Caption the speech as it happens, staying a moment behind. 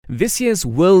This year's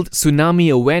World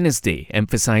Tsunami Awareness Day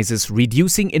emphasizes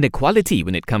reducing inequality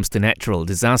when it comes to natural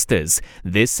disasters.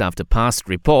 This after past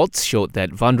reports showed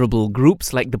that vulnerable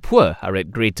groups like the poor are at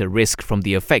greater risk from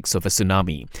the effects of a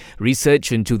tsunami.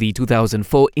 Research into the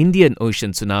 2004 Indian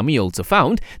Ocean tsunami also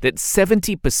found that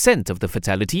 70% of the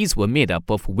fatalities were made up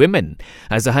of women.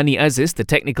 Azahani Aziz, the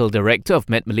technical director of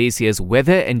Met Malaysia's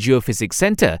Weather and Geophysics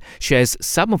Centre, shares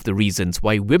some of the reasons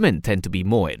why women tend to be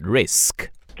more at risk.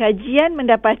 Kajian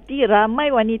mendapati ramai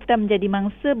wanita menjadi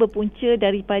mangsa berpunca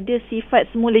daripada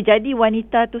sifat semula jadi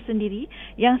wanita itu sendiri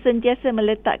yang sentiasa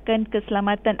meletakkan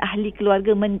keselamatan ahli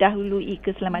keluarga mendahului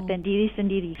keselamatan diri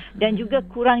sendiri dan juga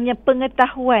kurangnya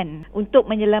pengetahuan untuk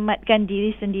menyelamatkan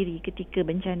diri sendiri ketika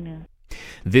bencana.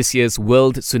 This year's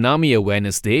World Tsunami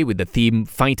Awareness Day with the theme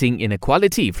Fighting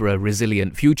Inequality for a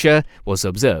Resilient Future was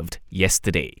observed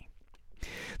yesterday.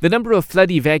 The number of flood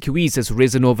evacuees has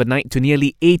risen overnight to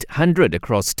nearly 800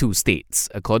 across 2 states.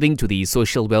 According to the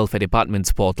Social Welfare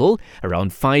Department's portal,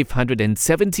 around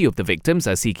 570 of the victims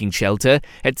are seeking shelter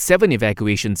at 7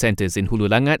 evacuation centres in Hulu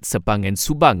Langat, Sepang and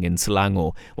Subang in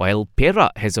Selangor, while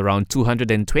Perak has around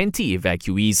 220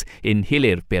 evacuees in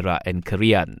Hilir, Perak and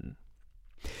Kerian.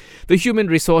 The Human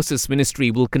Resources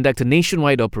Ministry will conduct a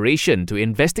nationwide operation to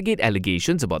investigate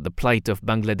allegations about the plight of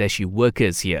Bangladeshi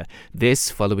workers here. This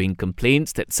following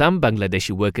complaints that some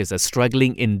Bangladeshi workers are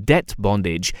struggling in debt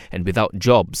bondage and without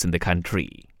jobs in the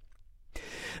country.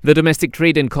 The Domestic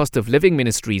Trade and Cost of Living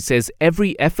Ministry says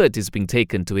every effort is being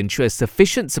taken to ensure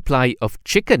sufficient supply of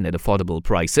chicken at affordable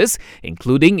prices,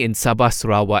 including in Sabah,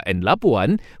 Sarawak and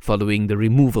Labuan, following the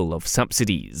removal of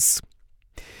subsidies.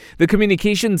 The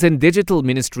Communications and Digital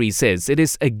Ministry says it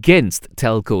is against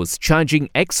telcos charging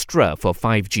extra for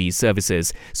 5G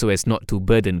services so as not to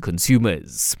burden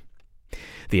consumers.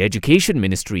 The Education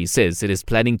Ministry says it is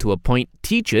planning to appoint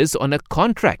teachers on a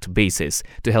contract basis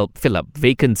to help fill up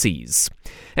vacancies.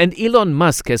 And Elon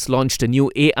Musk has launched a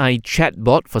new AI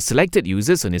chatbot for selected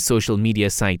users on his social media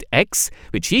site X,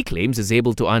 which he claims is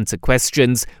able to answer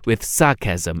questions with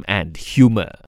sarcasm and humor.